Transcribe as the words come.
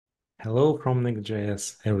Hello from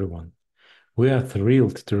NextGIS, everyone. We are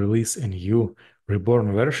thrilled to release a new,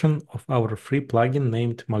 reborn version of our free plugin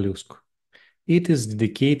named MOLUSCE. It is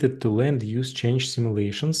dedicated to land use change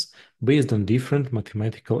simulations based on different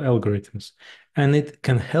mathematical algorithms, and it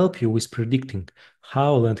can help you with predicting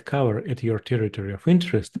how land cover at your territory of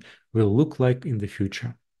interest will look like in the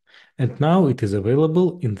future. And now it is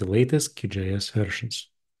available in the latest QGIS versions.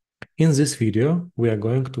 In this video, we are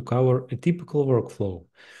going to cover a typical workflow.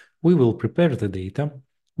 We will prepare the data,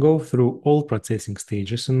 go through all processing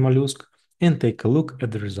stages in Mollusc, and take a look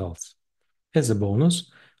at the results. As a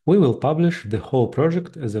bonus, we will publish the whole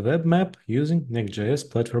project as a web map using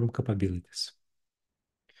NextGIS platform capabilities.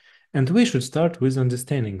 And we should start with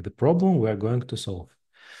understanding the problem we are going to solve.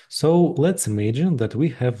 So let's imagine that we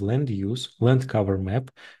have land use, land cover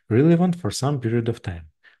map relevant for some period of time.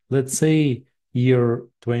 Let's say year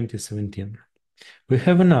 2017. We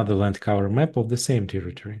have another land cover map of the same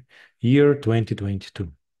territory, year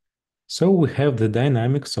 2022. So we have the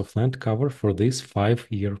dynamics of land cover for this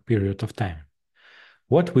 5-year period of time.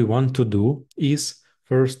 What we want to do is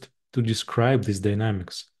first to describe these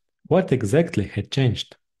dynamics. What exactly had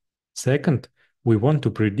changed? Second, we want to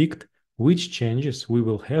predict which changes we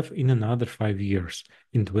will have in another 5 years,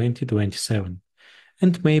 in 2027,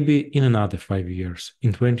 and maybe in another 5 years,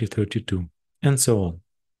 in 2032, and so on.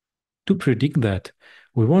 To predict that,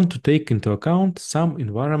 we want to take into account some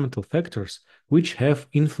environmental factors which have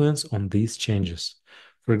influence on these changes.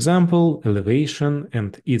 For example, elevation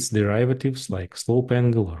and its derivatives like slope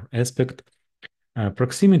angle or aspect,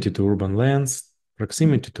 proximity to urban lands,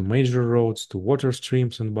 proximity to major roads, to water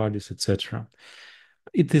streams and bodies, etc.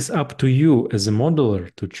 It is up to you as a modeler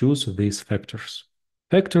to choose these factors.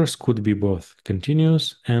 Factors could be both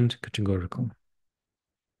continuous and categorical.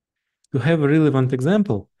 To have a relevant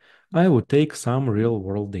example, I would take some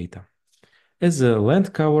real-world data. As a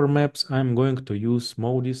land cover maps, I'm going to use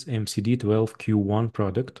MODIS MCD12Q1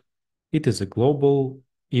 product. It is a global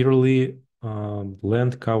yearly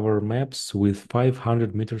land cover maps with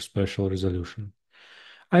 500 meter spatial resolution.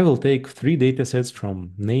 I will take 3 datasets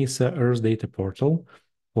from NASA Earth Data Portal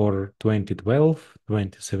for 2012,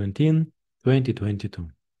 2017, 2022.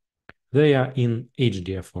 They are in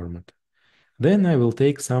HDF format. Then I will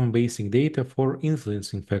take some basic data for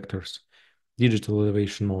influencing factors. Digital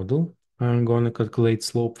elevation model, I'm going to calculate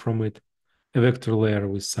slope from it. A vector layer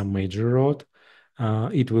with some major road.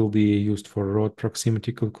 It will be used for road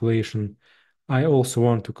proximity calculation. I also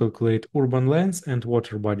want to calculate urban lands and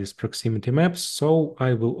water bodies proximity maps, so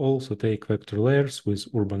I will also take vector layers with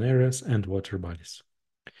urban areas and water bodies.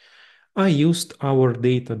 I used our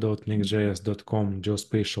data.nextgis.com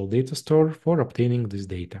geospatial data store for obtaining this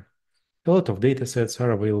data. A lot of datasets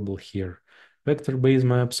are available here, vector-based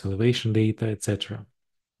maps, elevation data, etc.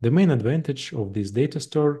 The main advantage of this data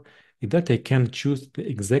store is that I can choose the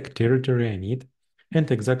exact territory I need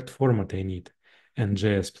and exact format I need, and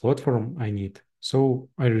GIS platform I need. So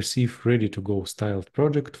I receive ready-to-go styled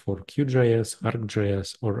project for QGIS,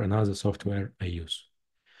 ArcGIS, or another software I use.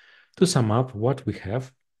 To sum up what we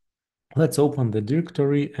have, let's open the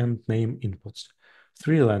directory and name inputs.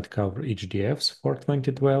 3 land cover HDFs for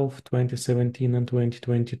 2012, 2017, and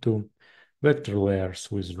 2022, vector layers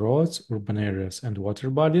with roads, urban areas, and water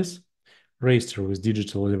bodies, raster with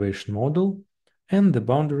digital elevation model, and the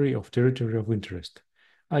boundary of territory of interest.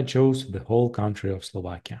 I chose the whole country of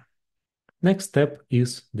Slovakia. Next step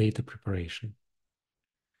is data preparation.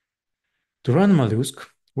 To run MOLUSCE,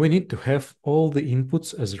 we need to have all the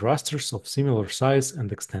inputs as rasters of similar size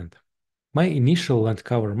and extent. My initial land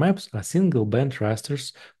cover maps are single band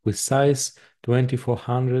rasters with size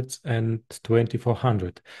 2400 and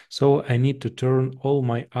 2400, so I need to turn all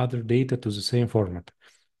my other data to the same format.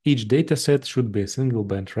 Each dataset should be a single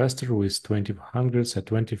band raster with 2400 at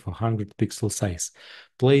 2400 pixel size,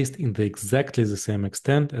 placed in exactly the same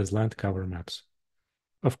extent as land cover maps.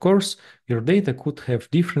 Of course, your data could have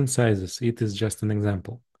different sizes, it is just an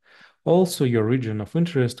example. Also, your region of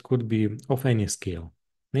interest could be of any scale.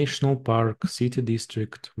 National park, city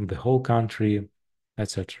district, the whole country,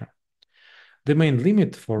 etc. The main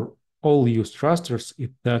limit for all used rasters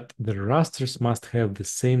is that the rasters must have the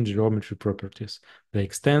same geometry properties, the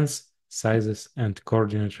extents, sizes, and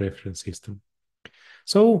coordinate reference system.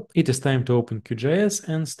 So it is time to open QGIS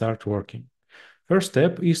and start working. First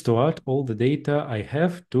step is to add all the data I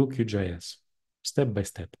have to QGIS, step by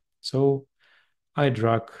step. So I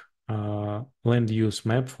drag land use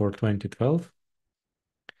map for 2012.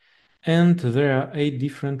 And there are 8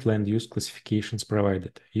 different land use classifications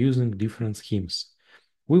provided using different schemes.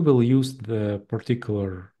 We will use the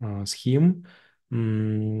particular scheme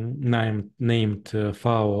named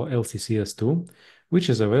FAO LCCS2, which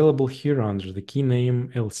is available here under the key name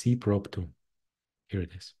LC prop 2. Here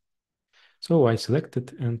it is. So I select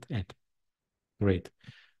it and add. Great.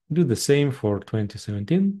 Do the same for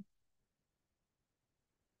 2017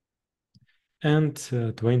 and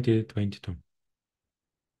 2022.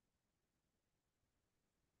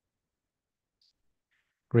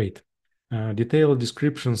 Great. Detailed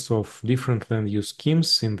descriptions of different land use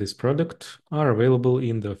schemes in this product are available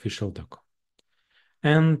in the official doc.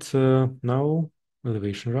 And now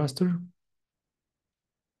elevation raster.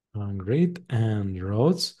 Great. And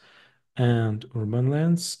roads and urban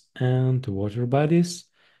lands and water bodies.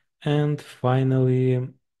 And finally,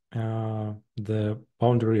 the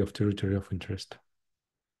boundary of territory of interest.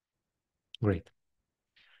 Great.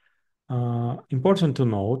 Important to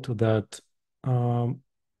note that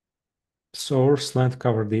source land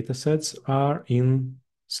cover datasets are in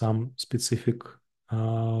some specific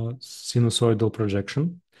sinusoidal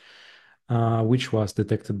projection, which was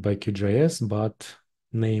detected by QGIS but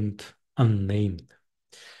named unnamed.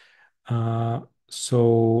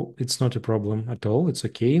 So it's not a problem at all. It's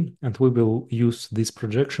okay. And we will use this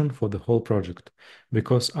projection for the whole project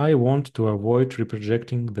because I want to avoid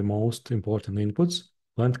reprojecting the most important inputs,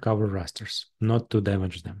 land cover rasters, not to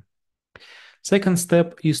damage them. Second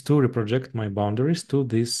step is to reproject my boundaries to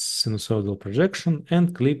this sinusoidal projection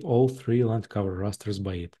and clip all three land cover rasters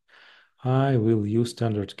by it. I will use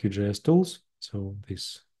standard QGIS tools. So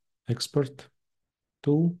this expert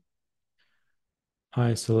tool.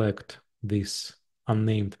 I select this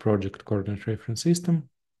unnamed project coordinate reference system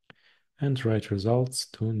and write results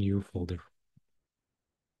to new folder.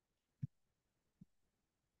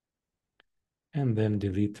 And then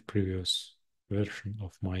delete previous version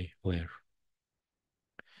of my layer.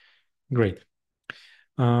 Great.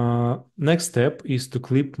 Next step is to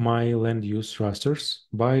clip my land use rasters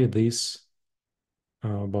by this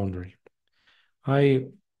boundary. I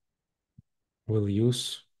will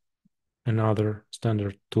use another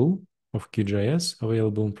standard tool of QGIS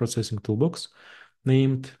available in processing toolbox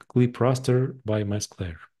named clip raster by mask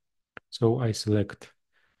layer. So I select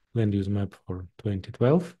land use map for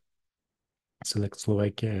 2012, select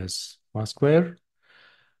Slovakia as mask layer.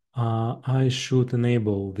 I should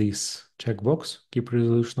enable this checkbox, keep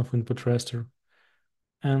resolution of input raster,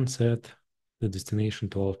 and set the destination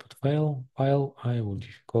to output file. I would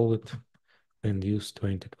call it land use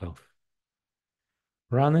 2012.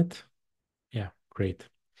 Run it. Yeah, great.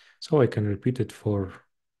 So I can repeat it for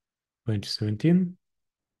 2017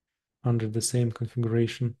 under the same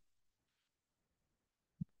configuration.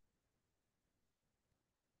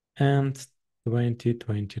 And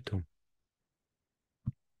 2022.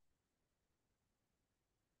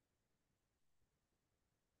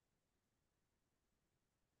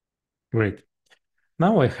 Great.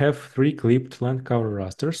 Now I have three clipped land cover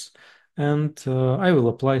rasters, and I will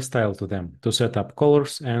apply style to them to set up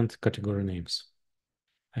colors and category names.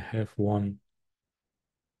 I have one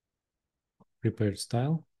prepared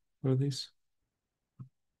style for this.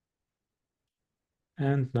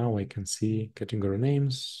 And now I can see category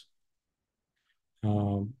names,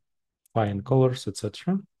 fine colors,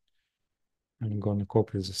 etc. I'm going to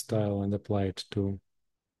copy the style and apply it to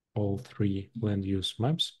all three land use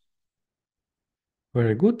maps.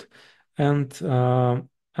 Very good. And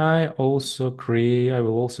I will also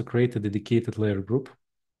create a dedicated layer group.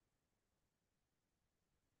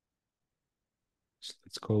 So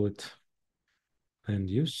let's call it land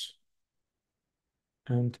use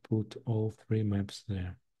and put all three maps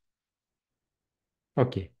there.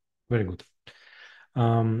 Okay, very good.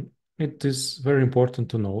 It is very important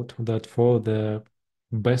to note that for the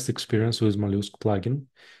best experience with MOLUSCE plugin,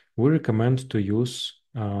 we recommend to use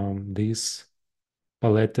this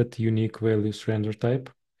paletted unique values render type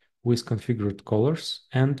with configured colors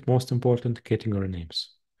and, most important, category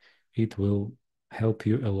names. It will help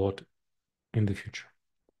you a lot in the future.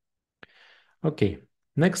 Okay,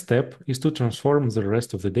 next step is to transform the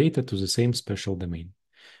rest of the data to the same special domain.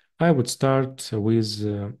 I would start with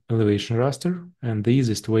elevation raster, and the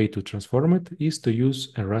easiest way to transform it is to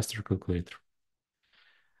use a raster calculator.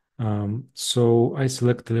 So I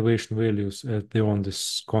select elevation values as they want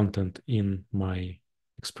this content in my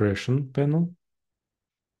expression panel.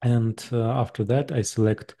 And after that, I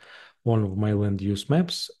select one of my land use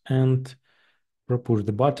maps and push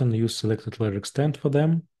the button, use selected layer extent for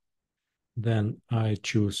them. Then I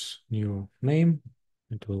choose new name.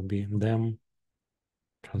 It will be them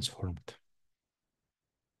transformed.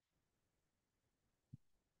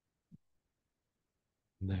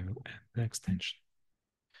 Then I will add the extension.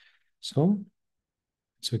 So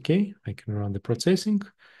it's okay. I can run the processing.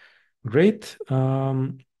 Great.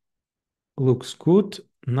 Looks good.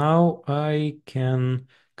 now I can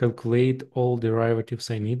calculate all derivatives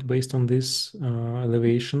I need based on this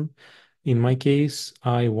elevation. In my case,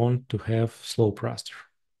 I want to have slope raster.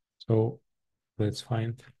 So let's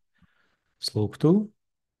find slope tool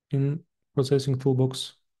in processing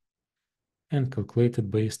toolbox and calculate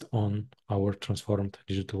it based on our transformed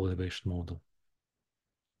digital elevation model.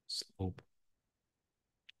 Slope.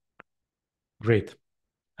 Great.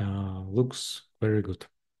 Looks very good.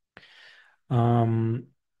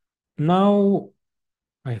 Now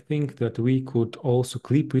I think that we could also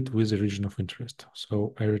clip it with a region of interest.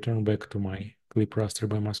 So I return back to my clip raster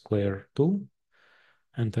by mask layer tool,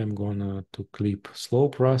 and I'm gonna to clip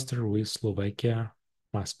slope raster with Slovakia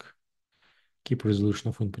mask. Keep resolution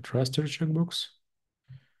of input raster checkbox,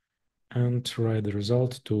 and write the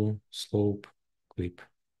result to slope clip.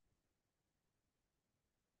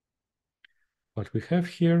 What we have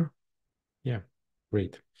here, yeah,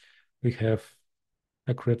 great. We have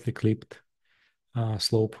accurately clipped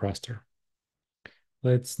slope raster.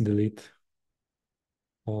 Let's delete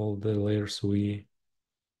all the layers we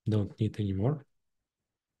don't need anymore.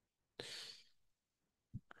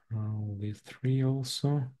 These three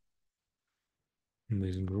also, and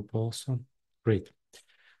this group also. Great.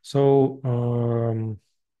 So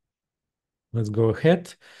let's go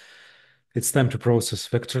ahead. It's time to process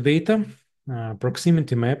vector data.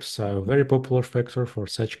 Proximity maps are a very popular factor for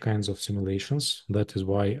such kinds of simulations. That is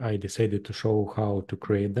why I decided to show how to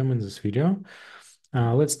create them in this video.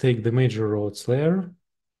 Let's take the major roads layer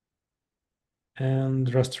and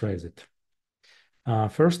rasterize it.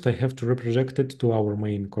 First, I have to reproject it to our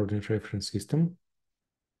main coordinate reference system,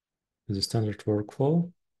 the standard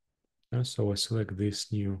workflow. So I select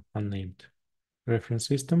this new unnamed reference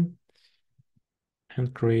system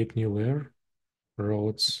and create new layer,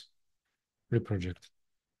 roads, reproject.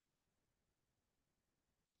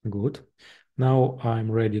 Good. Now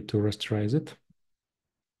I'm ready to rasterize it.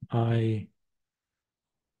 I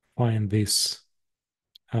find this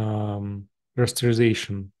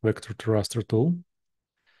rasterization vector to raster tool,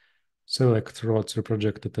 select roads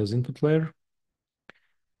reprojected as input layer,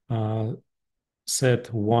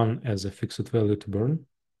 set 1 as a fixed value to burn,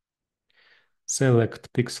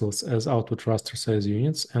 select pixels as output raster size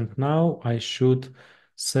units, and now I should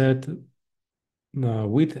set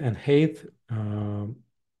width and height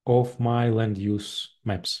of my land use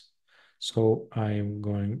maps. So I'm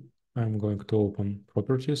going to open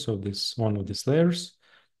properties of this one of these layers,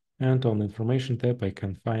 and on the information tab I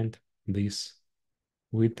can find these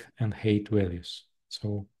width and height values.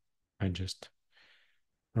 So I just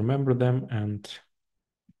remember them and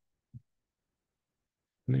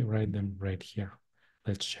write them right here.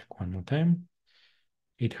 Let's check one more time.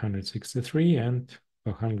 863 and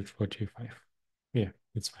 145. Yeah,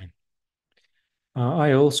 it's fine.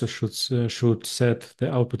 I also should set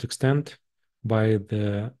the output extent by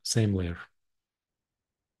the same layer.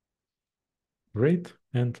 Great,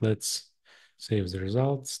 and let's save the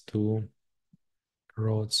results to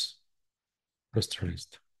roads raster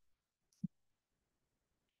list.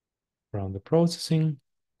 Run the processing.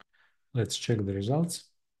 Let's check the results.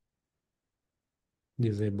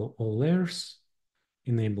 Disable all layers.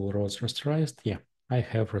 Enable roads rasterized. Yeah, I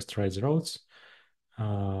have rasterized roads.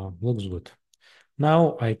 Looks good.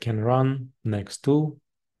 Now I can run next to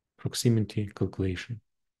proximity calculation.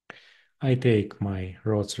 I take my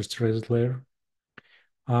roads rasterized layer.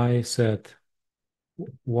 I set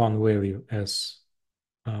one value as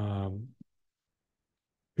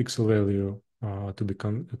pixel value to be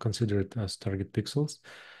considered as target pixels.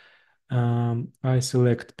 I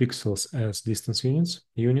select pixels as distance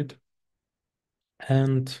unit,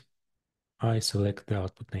 and I select the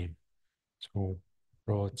output name. So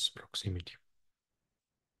roads proximity.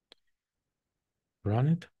 Run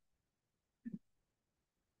it.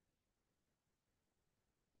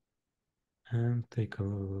 And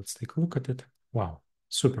let's take a look at it. Wow,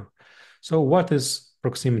 super. So what is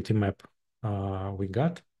proximity map we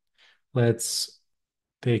got? Let's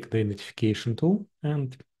take the identification tool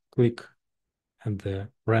and click at the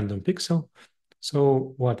random pixel.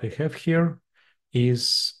 So what I have here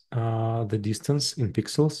is the distance in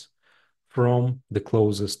pixels from the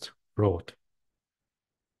closest road.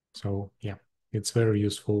 So yeah, it's very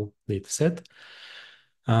useful data set.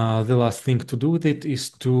 The last thing to do with it is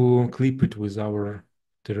to clip it with our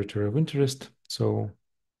territory of interest. So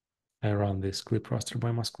I run this clip raster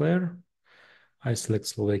by mask layer. I select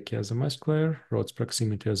Slovakia as a mask layer, roads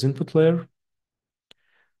proximity as input layer.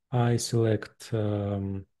 I select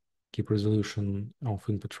keep resolution of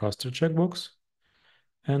input raster checkbox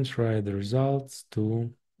and write the results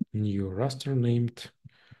to new raster named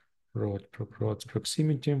roads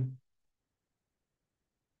proximity.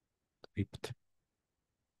 equipped.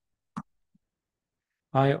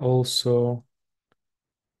 I also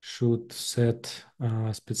should set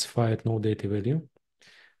specified no data value.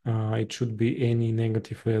 It should be any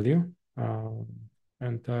negative value,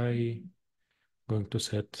 and I going to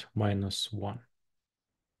set -1.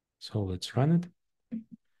 So let's run it.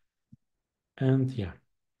 And yeah,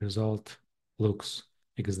 result looks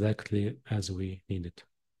exactly as we need it.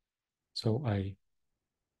 So I'm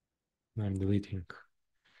deleting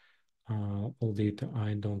all data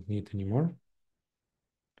I don't need anymore.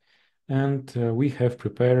 And we have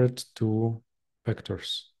prepared two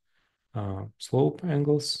vectors, slope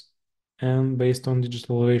angles, and based on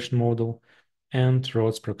digital elevation model, and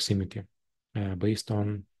roads proximity, based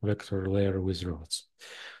on vector layer with roads.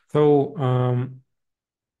 So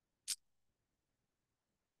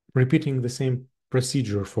repeating the same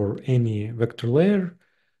procedure for any vector layer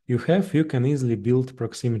you can easily build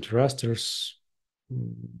proximity rasters,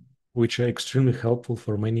 which are extremely helpful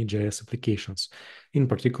for many GIS applications, in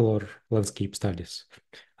particular landscape studies.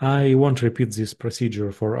 I won't repeat this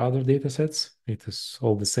procedure for other datasets. It is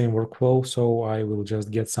all the same workflow, so I will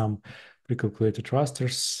just get some pre-calculated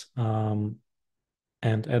rasters and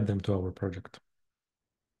add them to our project.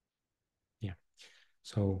 Yeah,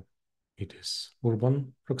 so it is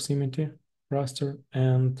urban proximity raster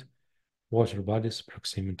and water bodies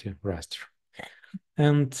proximity raster.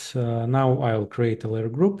 And now I'll create a layer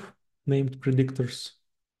group named predictors,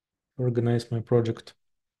 organize my project.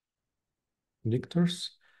 Predictors.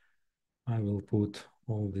 I will put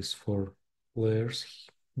all these 4 layers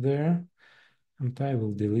there, and I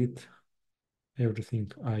will delete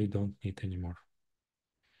everything I don't need anymore.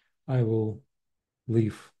 I will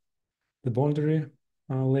leave the boundary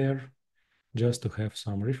layer just to have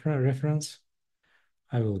some reference.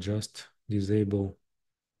 I will just disable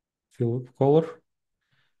fill color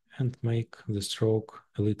and make the stroke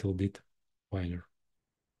a little bit wider.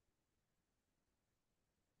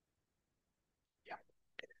 Yeah.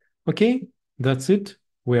 Okay, that's it.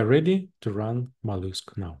 We are ready to run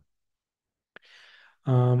MOLUSCE now.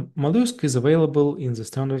 MOLUSCE is available in the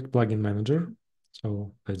standard plugin manager.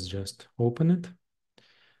 So let's just open it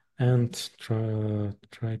and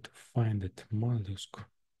try to find it. MOLUSCE.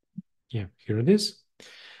 Yeah, here it is.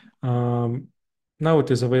 Now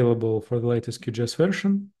it is available for the latest QGIS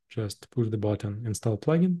version. Just push the button install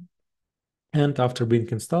plugin. And after being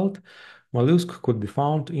installed, MOLUSCE could be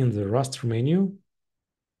found in the raster menu.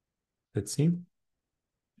 Let's see.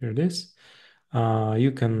 Here it is.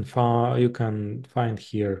 You can find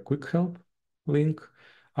here quick help link,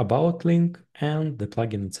 about link, and the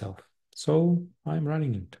plugin itself. So I'm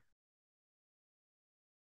running it.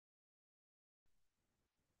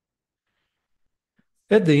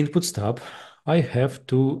 At the Inputs tab, I have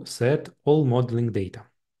to set all modeling data.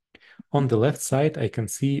 On the left side, I can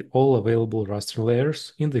see all available raster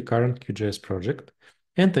layers in the current QGIS project,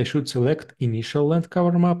 and I should select Initial Land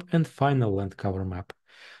Cover Map and Final Land Cover Map.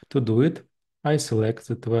 To do it, I select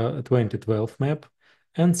the 2012 map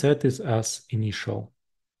and set it as Initial.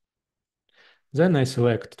 Then I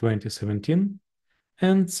select 2017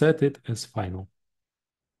 and set it as Final.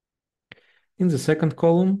 In the second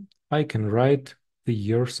column, I can write the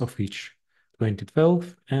years of each,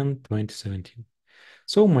 2012 and 2017.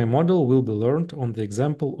 So my model will be learned on the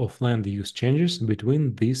example of land use changes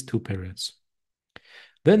between these two periods.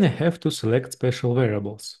 Then I have to select special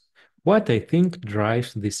variables, what I think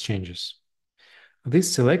drives these changes.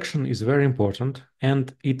 This selection is very important,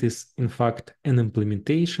 and it is in fact an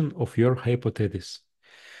implementation of your hypothesis.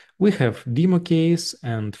 We have demo case,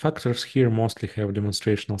 and factors here mostly have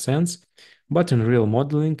demonstrational sense, but in real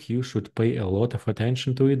modeling, you should pay a lot of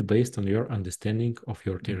attention to it based on your understanding of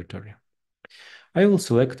your territory. I will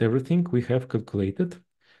select everything we have calculated,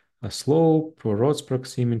 a slope, roads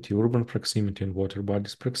proximity, urban proximity, and water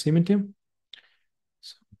bodies proximity.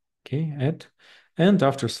 So, okay, add. And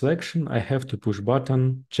after selection, I have to push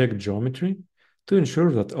button check geometry to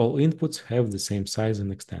ensure that all inputs have the same size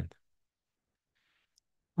and extent.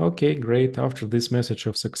 Okay, great. After this message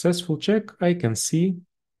of successful check, I can see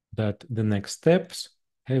that the next steps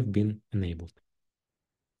have been enabled.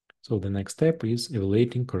 So the next step is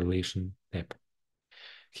evaluating correlation tab.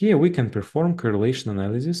 Here we can perform correlation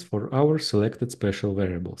analysis for our selected special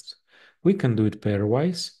variables. We can do it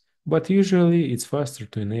pairwise, but usually it's faster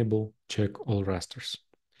to enable check all rasters.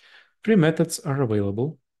 3 methods are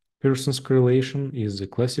available. Pearson's correlation is the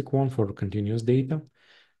classic one for continuous data,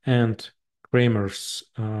 and Kramer's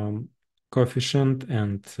coefficient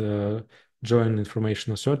and joint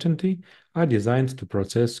information uncertainty are designed to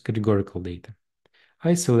process categorical data.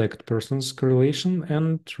 I select Pearson's correlation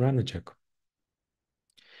and run a check.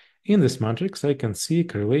 In this matrix, I can see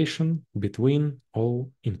correlation between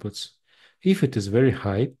all inputs. If it is very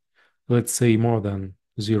high, let's say more than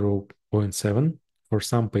 0.7 for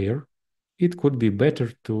some pair, it could be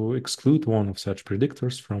better to exclude one of such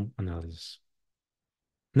predictors from analysis.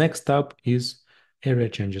 Next up is area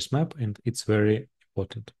changes map, and it's very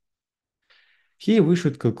important. Here we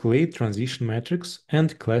should calculate transition metrics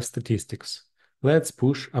and class statistics. Let's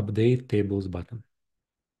push update tables button.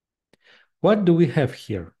 What do we have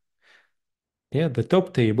here? Yeah, the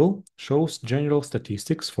top table shows general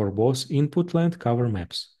statistics for both input land cover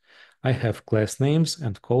maps. I have class names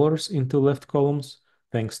and colors in two left columns,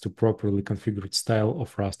 thanks to properly configured style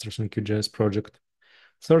of rasters in QGIS project.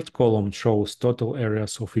 Third column shows total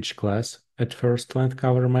areas of each class at first land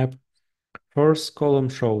cover map. Fourth column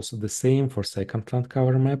shows the same for second land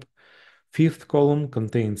cover map. Fifth column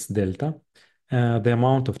contains delta, the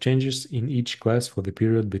amount of changes in each class for the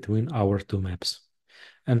period between our two maps.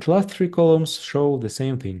 And last three columns show the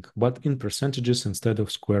same thing, but in percentages instead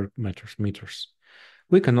of square meters.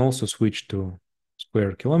 We can also switch to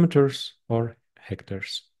square kilometers or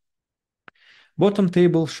hectares. Bottom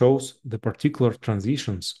table shows the particular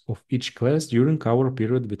transitions of each class during our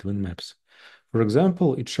period between maps. For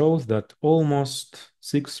example, it shows that almost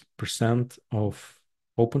 6% of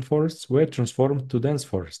open forests were transformed to dense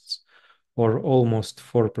forests, or almost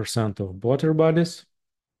 4% of water bodies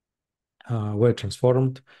were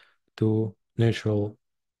transformed to natural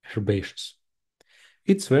herbaceous.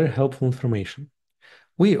 It's very helpful information.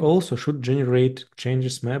 We also should generate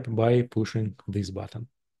changes map by pushing this button.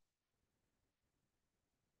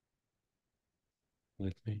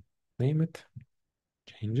 Let me name it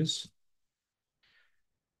changes.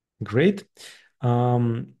 Great.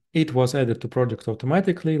 It was added to project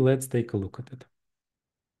automatically. Let's take a look at it.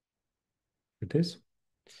 It is.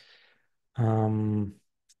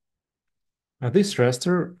 This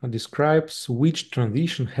raster describes which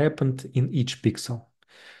transition happened in each pixel.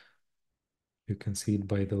 You can see it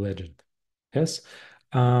by the legend. Yes.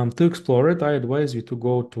 To explore it, I advise you to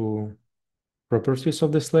go to properties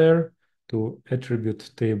of this layer, to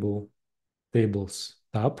attribute tables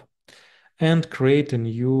tab, and create a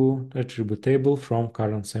new attribute table from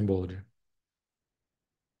current symbology.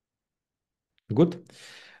 Good.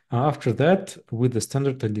 After that, with the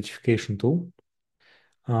standard identification tool,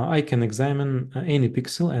 I can examine any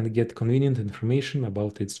pixel and get convenient information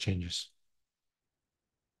about its changes.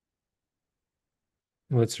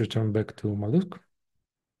 Let's return back to MOLUSCE.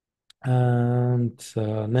 And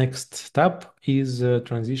next step is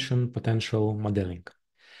transition potential modeling.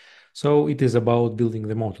 So it is about building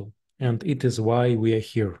the model, and it is why we are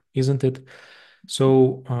here, isn't it?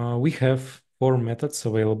 So we have four methods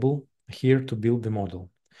available here to build the model.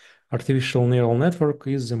 Artificial neural network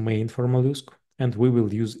is the main for MOLUSCE, and we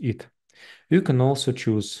will use it. You can also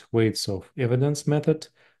choose weights of evidence method,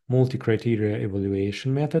 multi-criteria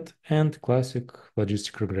evaluation method, and classic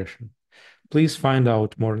logistic regression. Please find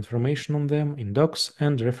out more information on them in docs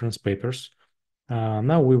and reference papers.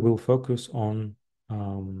 Now we will focus on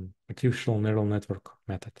artificial neural network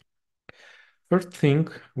method. First thing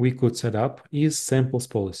we could set up is samples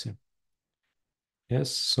policy. Yes,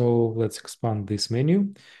 so let's expand this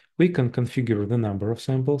menu. We can configure the number of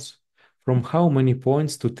samples, from how many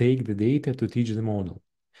points to take the data to teach the model,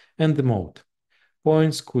 and the mode.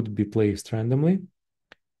 Points could be placed randomly,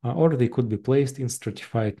 or they could be placed in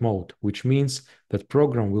stratified mode, which means that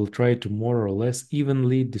program will try to more or less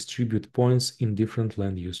evenly distribute points in different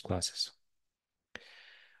land use classes.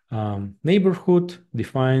 Neighborhood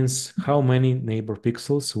defines how many neighbor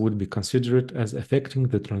pixels would be considered as affecting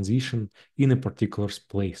the transition in a particular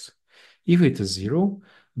place. If it is 0,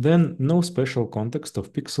 then no special context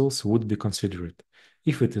of pixels would be considered.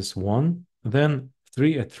 If it is 1, then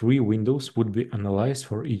 3 at 3 windows would be analyzed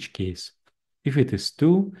for each case. If it is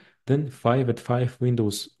 2, then 5 at 5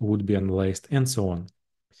 windows would be analyzed, and so on.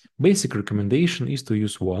 Basic recommendation is to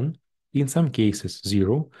use 1, in some cases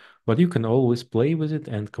 0, but you can always play with it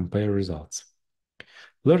and compare results.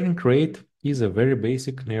 Learning rate is a very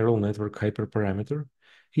basic neural network hyperparameter.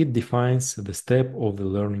 It defines the step of the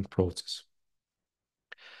learning process.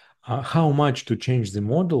 How much to change the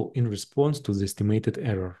model in response to the estimated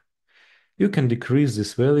error. You can decrease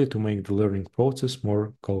this value to make the learning process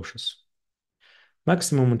more cautious.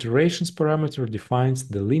 Maximum iterations parameter defines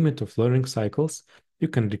the limit of learning cycles. You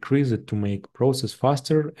can decrease it to make process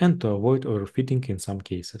faster and to avoid overfitting in some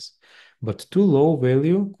cases. But too low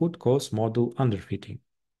value could cause model underfitting.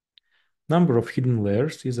 Number of hidden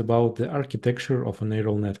layers is about the architecture of a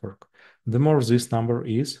neural network. The more this number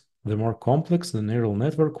is, the more complex the neural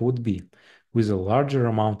network would be, with a larger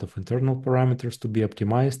amount of internal parameters to be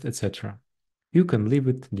optimized, etc. You can leave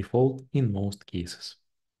it default in most cases.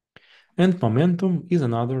 And momentum is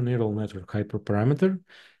another neural network hyperparameter.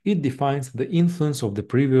 It defines the influence of the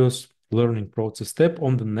previous learning process step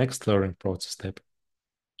on the next learning process step.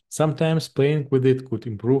 Sometimes playing with it could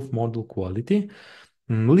improve model quality.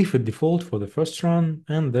 Leave it default for the first run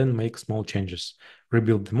and then make small changes.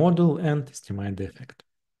 Rebuild the model and estimate the effect.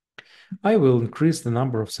 I will increase the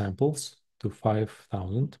number of samples to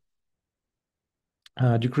 5,000.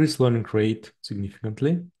 Decrease learning rate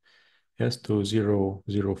significantly, yes, to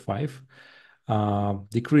 0.05.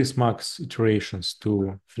 Decrease max iterations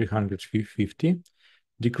to 350.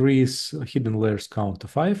 Decrease hidden layers count to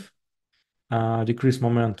 5. Decrease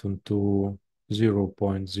momentum to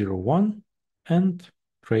 0.01 and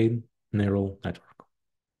train neural network.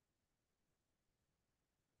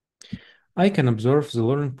 I can observe the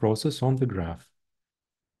learning process on the graph.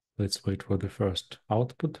 Let's wait for the first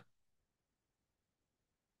output.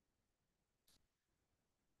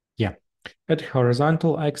 Yeah, at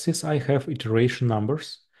horizontal axis, I have iteration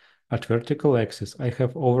numbers. At vertical axis, I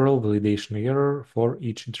have overall validation error for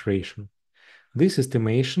each iteration. This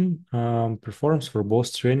estimation performs for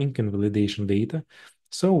both training and validation data,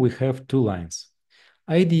 so we have two lines.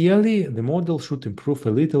 Ideally, the model should improve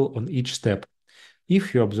a little on each step.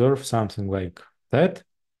 If you observe something like that,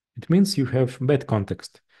 it means you have bad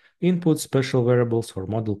context. Input special variables or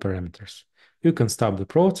model parameters. You can stop the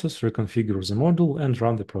process, reconfigure the model, and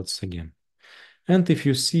run the process again. And if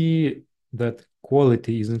you see that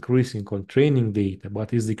quality is increasing on training data,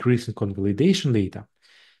 but is decreasing on validation data,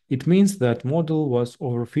 it means that model was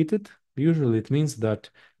overfitted. Usually it means that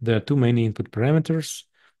there are too many input parameters.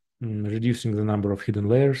 Reducing the number of hidden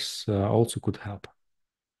layers also could help.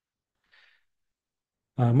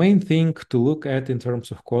 Main thing to look at in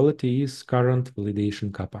terms of quality is current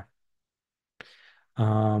validation kappa.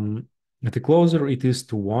 The closer it is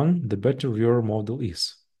to 1, the better your model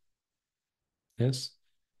is. Yes.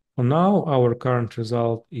 For now, our current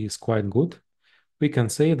result is quite good. We can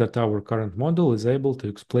say that our current model is able to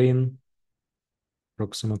explain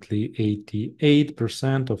approximately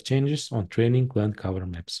 88% of changes on training land cover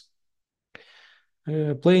maps.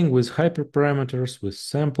 Playing with hyperparameters, with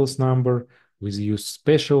samples number, with use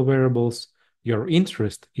special variables, your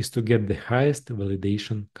interest is to get the highest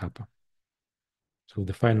validation kappa. So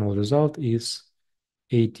the final result is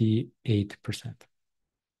 88%.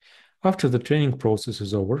 After the training process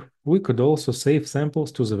is over, we could also save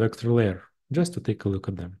samples to the vector layer, just to take a look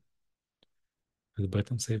at them. The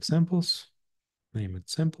button Save Samples, name it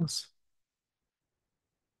Samples.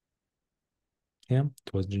 Yeah,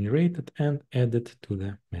 it was generated and added to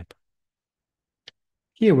the map.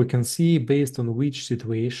 Here we can see based on which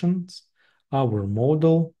situations our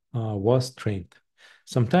model was trained.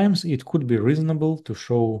 Sometimes it could be reasonable to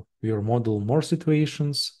show your model more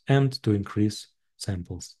situations and to increase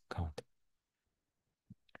samples count.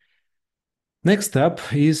 Next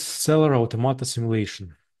up is Cellular automata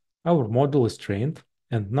simulation. Our model is trained,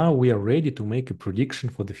 and now we are ready to make a prediction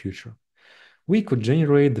for the future. We could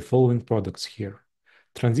generate the following products here.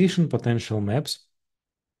 Transition potential maps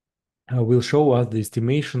will show us the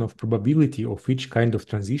estimation of probability of each kind of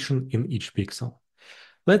transition in each pixel.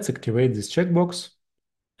 Let's activate this checkbox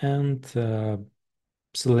and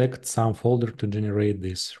select some folder to generate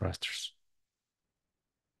these rasters.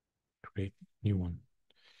 Create new one.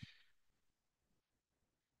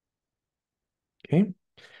 Okay.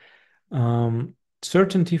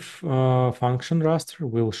 Certainty function raster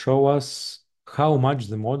will show us how much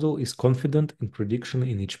the model is confident in prediction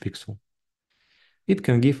in each pixel. It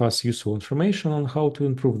can give us useful information on how to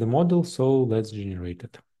improve the model, so let's generate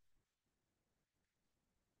it.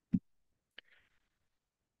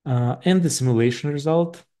 And the simulation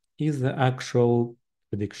result is the actual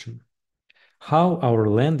prediction. How our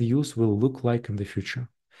land use will look like in the future.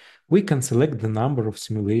 We can select the number of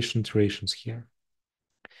simulation iterations here.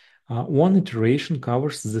 One iteration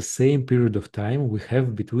covers the same period of time we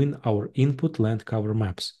have between our input land cover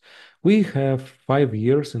maps. We have 5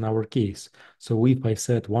 years in our case, so if I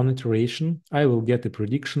set one iteration, I will get a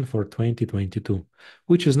prediction for 2022,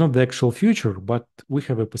 which is not the actual future, but we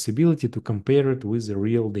have a possibility to compare it with the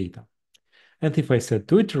real data. And if I set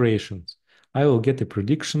 2 iterations, I will get a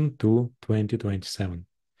prediction to 2027.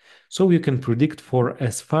 So you can predict for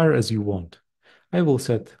as far as you want. I will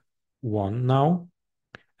set 1 now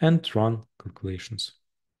and run calculations.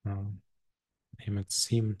 Name it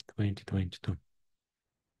Sim 2022.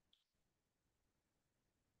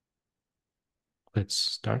 Let's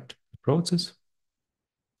start the process.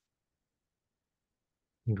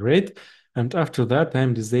 Great. And after that,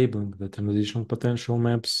 I'm disabling the transition potential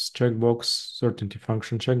maps checkbox, certainty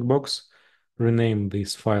function checkbox, rename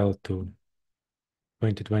this file to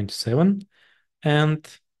 2027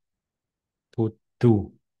 and put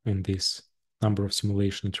 2 in this number of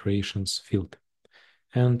simulation iterations field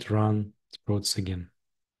and run the process again.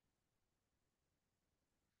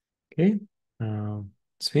 Okay,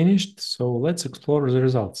 it's finished. So let's explore the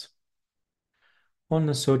results. On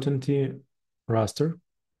a certainty raster,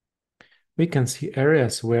 we can see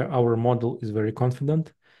areas where our model is very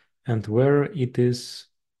confident and where it is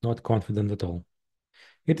not confident at all.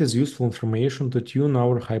 It is useful information to tune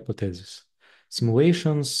our hypothesis.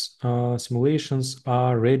 Simulations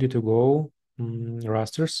are ready to go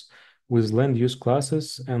rasters with land use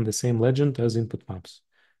classes and the same legend as input maps.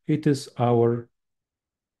 It is our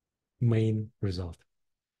main result.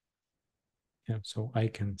 Yeah, so I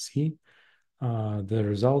can see the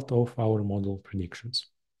result of our model predictions.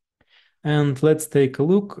 And let's take a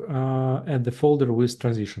look at the folder with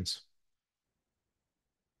transitions.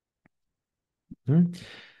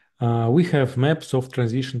 We have maps of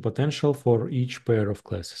transition potential for each pair of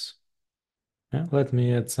classes. Yeah, let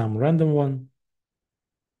me add some random one.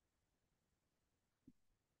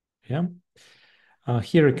 Yeah.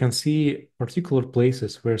 Here you can see particular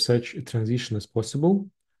places where such a transition is possible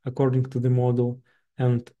according to the model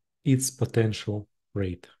and its potential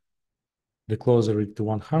rate. The closer it to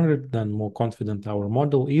 100, then more confident our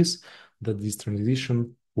model is that this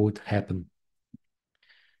transition would happen.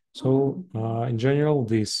 So in general,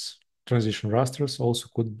 these transition rasters also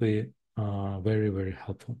could be very, very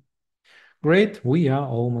helpful. Great, we are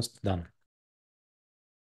almost done.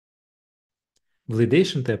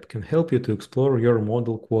 Validation tab can help you to explore your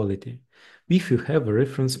model quality if you have a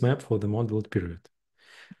reference map for the modeled period.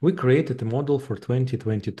 We created a model for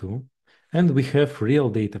 2022 and we have real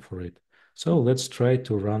data for it. So let's try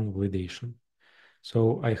to run validation.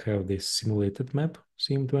 So I have this simulated map,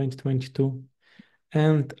 sim 2022,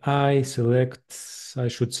 and I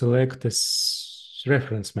should select a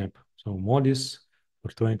reference map, so MODIS for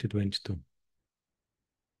 2022.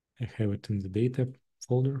 I have it in the data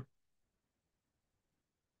folder.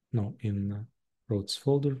 No, in roads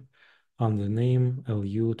folder on the name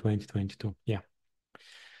LU 2022. Yeah.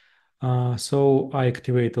 So I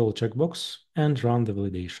activate all checkbox and run the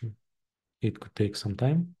validation. It could take some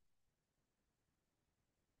time.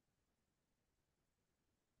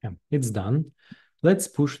 Yeah, it's done. Let's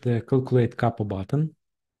push the calculate kappa button.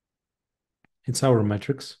 It's our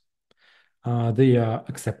metrics. They are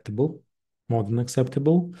acceptable, more than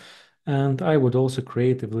acceptable. And I would also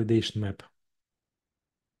create a validation map.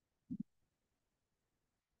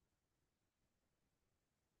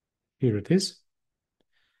 Here it is.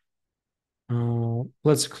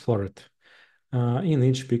 Let's explore it. In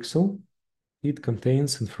each pixel, it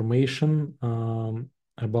contains information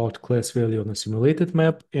about class value on a simulated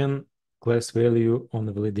map and class value on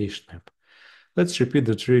the validation map. Let's repeat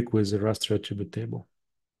the trick with the raster attribute table.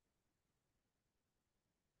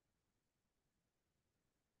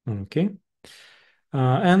 Okay.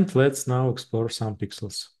 And let's now explore some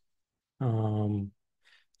pixels.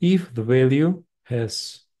 If the value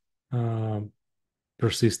has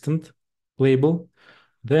persistent label,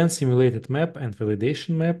 then simulated map and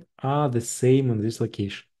validation map are the same in this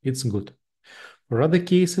location. It's good. For other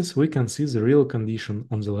cases, we can see the real condition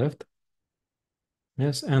on the left,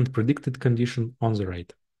 yes, and predicted condition on the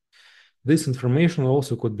right. This information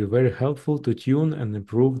also could be very helpful to tune and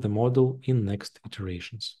improve the model in next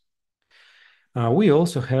iterations. We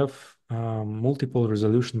also have multiple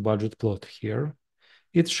resolution budget plot here.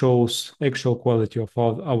 It shows actual quality of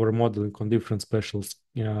our modeling on different spatial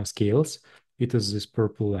scales. It is this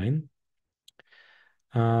purple line.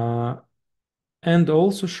 And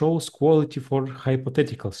also shows quality for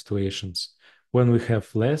hypothetical situations when we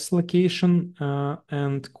have less location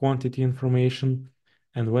and quantity information,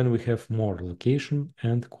 and when we have more location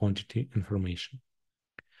and quantity information.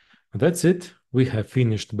 That's it. We have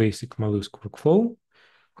finished basic MOLUSCE workflow.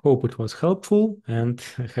 Hope it was helpful and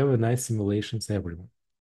have a nice simulations, everyone.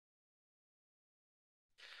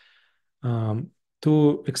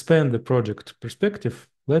 To expand the project perspective,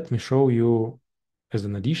 let me show you, as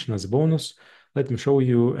an addition, as a bonus, let me show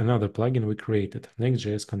you another plugin we created,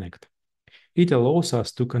 NextGIS Connect. It allows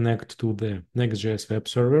us to connect to the NextGIS web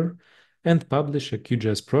server and publish a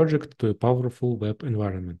QGIS project to a powerful web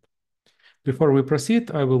environment. Before we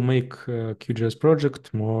proceed, I will make a QGIS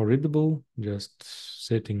project more readable, just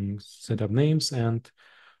set up names and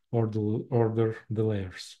order the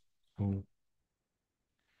layers. So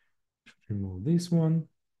remove this one.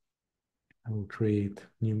 I will create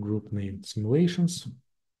new group named simulations.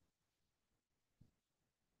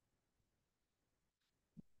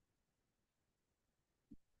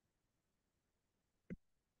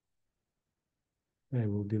 I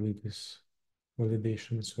will delete this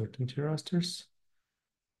validation uncertainty rasters.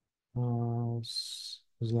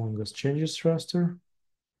 As long as changes raster.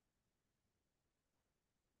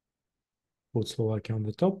 Put Slovakia on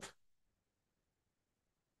the top.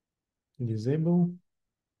 Disable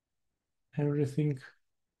everything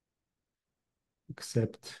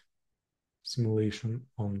except simulation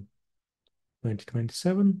on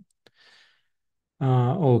 2027.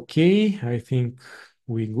 Okay, I think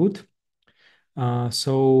we good.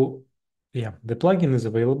 So yeah, the plugin is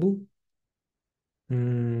available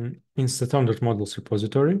in the standard models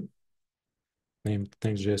repository named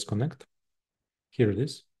NextGIS Connect. Here it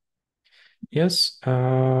is. Yes,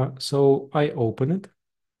 so I open it.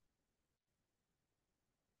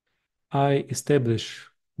 I establish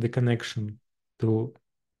the connection to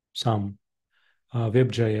some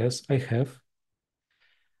Web GIS I have.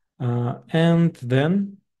 And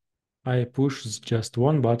then I push just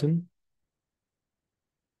one button,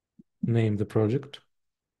 name the project.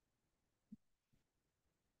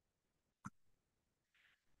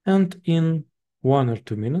 And in 1 or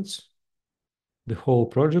 2 minutes, the whole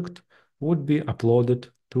project would be uploaded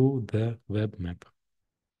to the web map.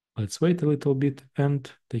 Let's wait a little bit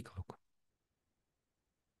and take a look.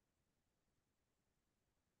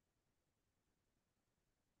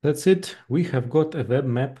 That's it. We have got a web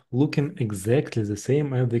map looking exactly the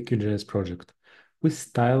same as the QGIS project, with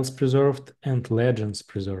styles preserved and legends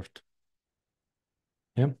preserved.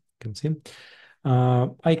 Yeah, you can see.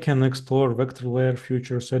 I can explore vector layer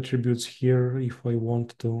features attributes here if I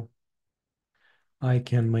want to. I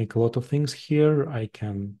can make a lot of things here. I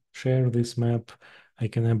can share this map. I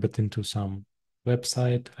can embed into some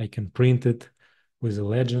website. I can print it with a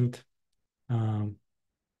legend.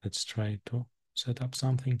 Let's try to set up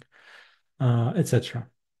something, etc.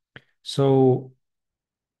 So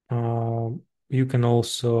you can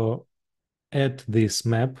also add this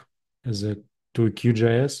map as a to a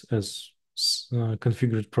QGIS as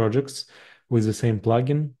configured projects with the same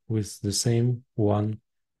plugin with the same one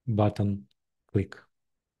button click.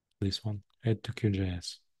 This one, add to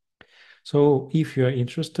QGIS. So if you are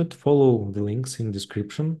interested, follow the links in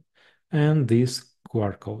description and these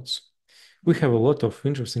QR codes. We have a lot of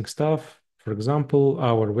interesting stuff. For example,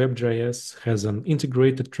 our WebGIS has an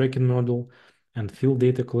integrated tracking module and field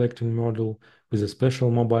data collecting module with a special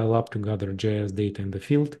mobile app to gather GIS data in the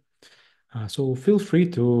field. So feel free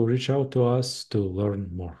to reach out to us to learn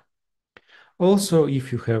more. Also,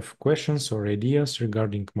 if you have questions or ideas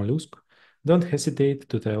regarding Mollusc, don't hesitate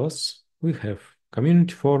to tell us. We have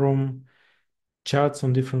community forum, chats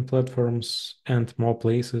on different platforms, and more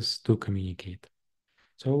places to communicate.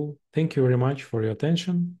 So thank you very much for your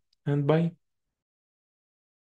attention and bye.